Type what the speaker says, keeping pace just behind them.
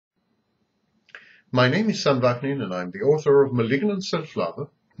My name is Sam Vaknin, and I'm the author of Malignant Self-Love,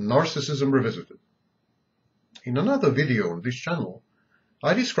 Narcissism Revisited. In another video on this channel,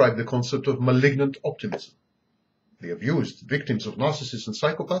 I describe the concept of malignant optimism. The abused victims of narcissists and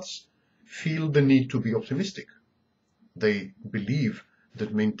psychopaths feel the need to be optimistic. They believe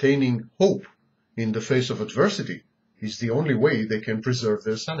that maintaining hope in the face of adversity is the only way they can preserve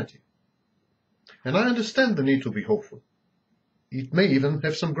their sanity. And I understand the need to be hopeful. It may even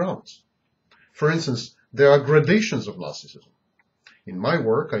have some grounds. For instance, there are gradations of narcissism. In my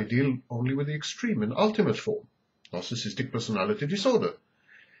work, I deal only with the extreme and ultimate form, Narcissistic Personality Disorder.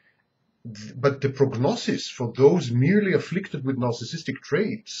 But the prognosis for those merely afflicted with narcissistic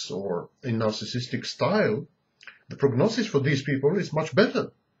traits or a narcissistic style, the prognosis for these people is much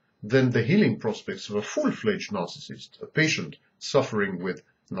better than the healing prospects of a full-fledged narcissist, a patient suffering with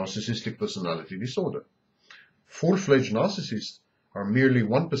Narcissistic Personality Disorder. Full-fledged narcissists are merely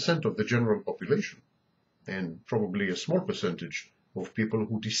 1% of the general population, and probably a small percentage of people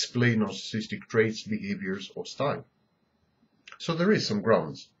who display narcissistic traits, behaviors, or style. So there is some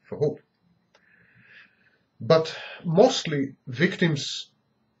grounds for hope. But mostly victims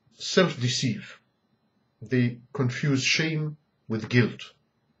self-deceive. They confuse shame with guilt.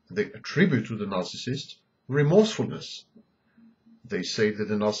 They attribute to the narcissist remorsefulness. They say that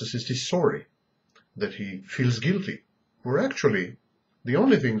the narcissist is sorry, that he feels guilty, where actually the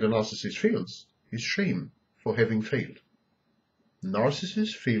only thing the narcissist feels is shame for having failed.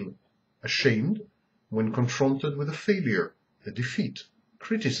 Narcissists feel ashamed when confronted with a failure, a defeat,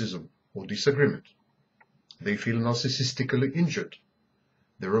 criticism, or disagreement. They feel narcissistically injured.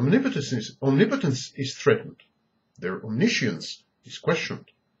 Their omnipotence is threatened. Their omniscience is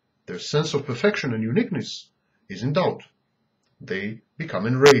questioned. Their sense of perfection and uniqueness is in doubt. They become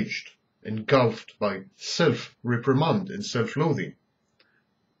enraged, engulfed by self-reprimand and self-loathing.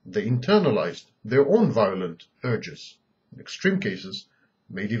 They internalize their own violent urges. In extreme cases,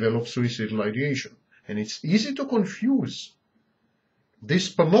 may develop suicidal ideation. And it's easy to confuse this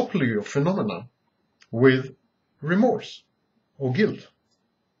panoply of phenomena with remorse or guilt.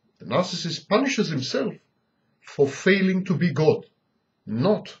 The narcissist punishes himself for failing to be God,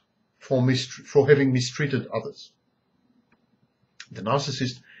 not for having mistreated others. The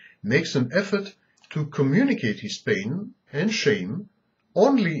narcissist makes an effort to communicate his pain and shame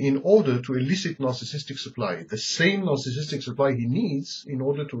only in order to elicit narcissistic supply, the same narcissistic supply he needs in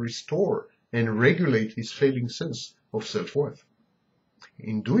order to restore and regulate his failing sense of self-worth.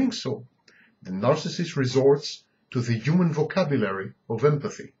 In doing so, the narcissist resorts to the human vocabulary of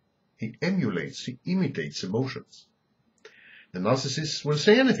empathy. He emulates, he imitates emotions. The narcissist will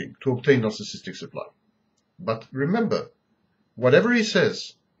say anything to obtain narcissistic supply. But remember, whatever he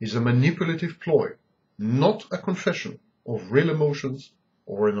says is a manipulative ploy, not a confession of real emotions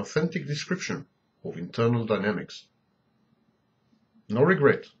or an authentic description of internal dynamics. No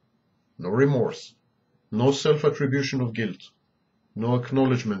regret, no remorse, no self-attribution of guilt, no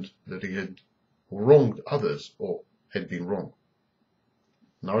acknowledgement that he had wronged others or had been wrong.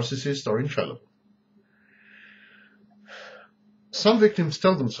 Narcissists are infallible. Some victims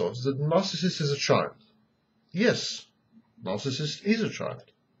tell themselves that the narcissist is a child. Yes, narcissist is a child,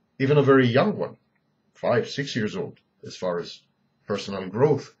 even a very young one, 5, 6 years old, as far as personal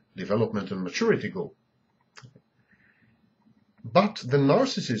growth, development, and maturity go. But the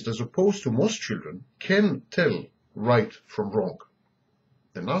narcissist, as opposed to most children, can tell right from wrong.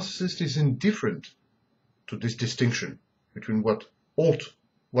 The narcissist is indifferent to this distinction between what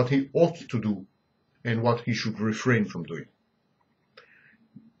he ought to do and what he should refrain from doing.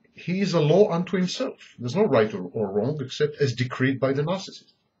 He is a law unto himself. There's no right or wrong except as decreed by the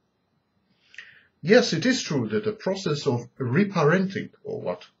narcissist. Yes, it is true that a process of reparenting, or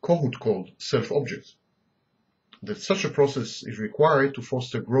what Kohut called self-object, that such a process is required to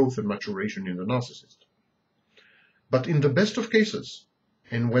foster growth and maturation in the narcissist. But in the best of cases,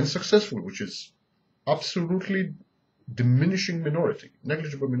 and when successful, which is absolutely diminishing minority,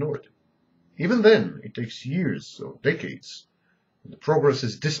 negligible minority, even then it takes years or decades. The progress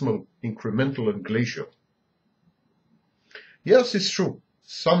is dismal, incremental, and glacial. Yes, it's true.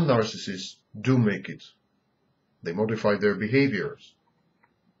 Some narcissists do make it. They modify their behaviors,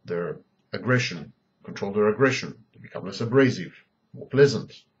 their aggression, control their aggression. They become less abrasive, more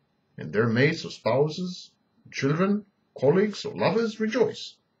pleasant. And their mates or spouses, children, colleagues, or lovers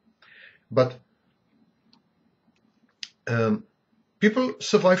rejoice. But people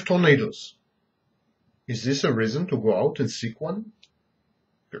survive tornadoes. Is this a reason to go out and seek one?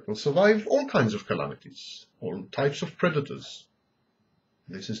 People survive all kinds of calamities, all types of predators.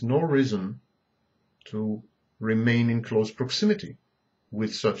 This is no reason to remain in close proximity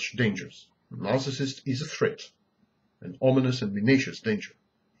with such dangers. A narcissist is a threat, an ominous and tenacious danger,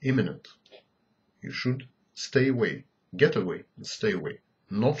 imminent. You should stay away, get away and stay away,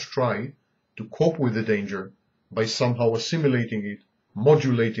 not try to cope with the danger by somehow assimilating it,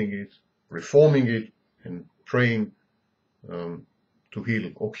 modulating it, reforming it, and praying to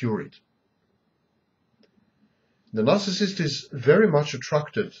heal or cure it. The narcissist is very much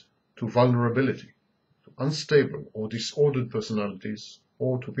attracted to vulnerability, to unstable or disordered personalities,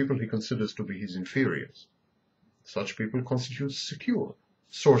 or to people he considers to be his inferiors. Such people constitute secure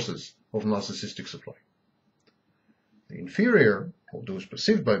sources of narcissistic supply. The inferior, or those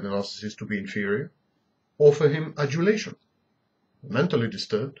perceived by the narcissist to be inferior, offer him adulation. The mentally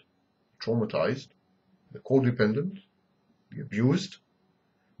disturbed, traumatized, the codependent, the abused,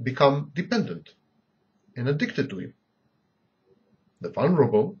 become dependent and addicted to him. The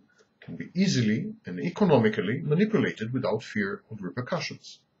vulnerable can be easily and economically manipulated without fear of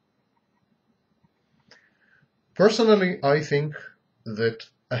repercussions. Personally, I think that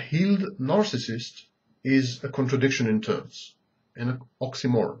a healed narcissist is a contradiction in terms, an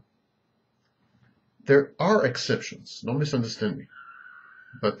oxymoron. There are exceptions, don't misunderstand me,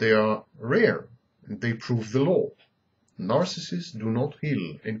 but they are rare and they prove the law. Narcissists do not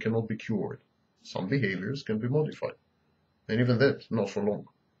heal and cannot be cured. Some behaviors can be modified, and even that, not for long.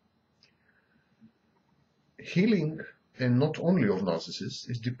 Healing, and not only of narcissists,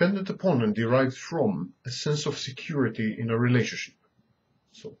 is dependent upon and derived from a sense of security in a relationship.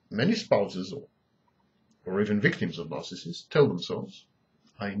 So many spouses or even victims of narcissists tell themselves,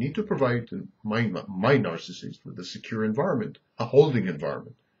 I need to provide my narcissist with a secure environment, a holding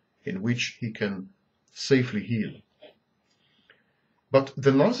environment, in which he can safely heal. But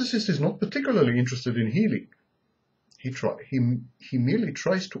the narcissist is not particularly interested in healing. He merely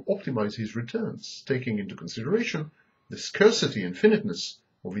tries to optimize his returns, taking into consideration the scarcity and finiteness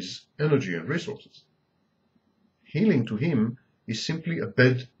of his energy and resources. Healing to him is simply a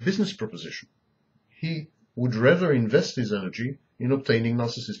bad business proposition. He would rather invest his energy in obtaining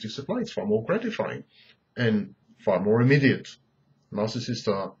narcissistic supply. It's far more gratifying and far more immediate. Narcissists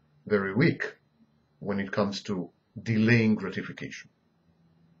are very weak when it comes to delaying gratification.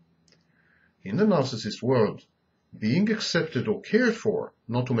 In the narcissist world, being accepted or cared for,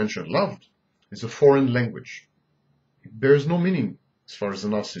 not to mention loved, is a foreign language. It bears no meaning as far as the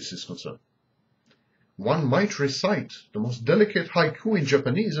narcissist is concerned. One might recite the most delicate haiku in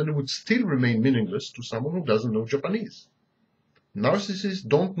Japanese and it would still remain meaningless to someone who doesn't know Japanese. Narcissists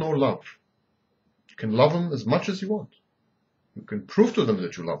don't know love. You can love them as much as you want. You can prove to them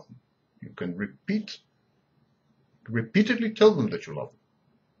that you love them. You can repeatedly tell them that you love them.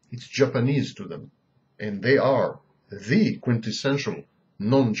 It's Japanese to them, and they are the quintessential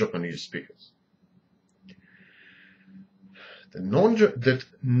non-Japanese speakers. That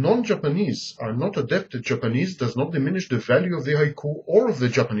non-Japanese are not adept at Japanese does not diminish the value of the haiku or of the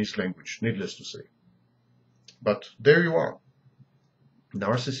Japanese language, needless to say. But there you are.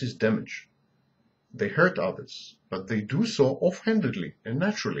 Narcissists damage. They hurt others, but they do so offhandedly and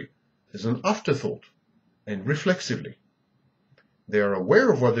naturally, as an afterthought, and reflexively. They are aware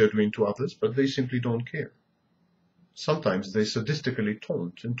of what they are doing to others, but they simply don't care. Sometimes they sadistically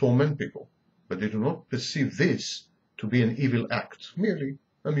taunt and torment people, but they do not perceive this to be an evil act, merely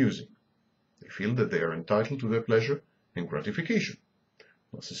amusing. They feel that they are entitled to their pleasure and gratification.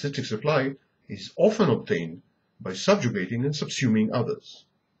 Narcissistic supply is often obtained by subjugating and subsuming others.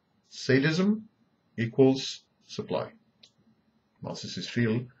 Sadism equals supply. Narcissists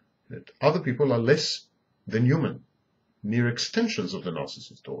feel that other people are less than human, mere extensions of the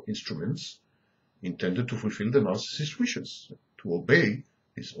narcissist, or instruments intended to fulfill the narcissist's wishes. To obey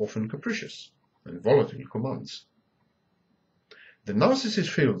is often capricious and volatile commands. The narcissist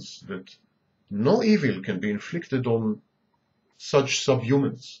feels that no evil can be inflicted on such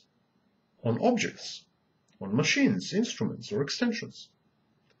subhumans, on objects, on machines, instruments, or extensions.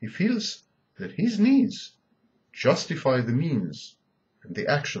 He feels that his needs justify the means and the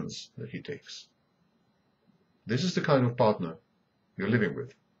actions that he takes. This is the kind of partner you're living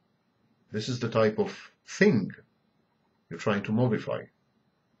with. This is the type of thing you're trying to modify.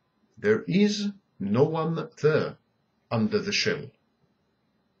 There is no one there under the shell.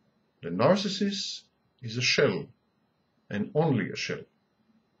 The narcissist is a shell, and only a shell.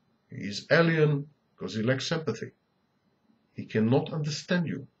 He is alien because he lacks empathy. He cannot understand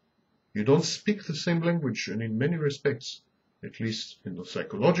you. You don't speak the same language, and in many respects, at least in the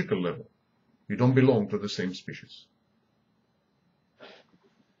psychological level, you don't belong to the same species.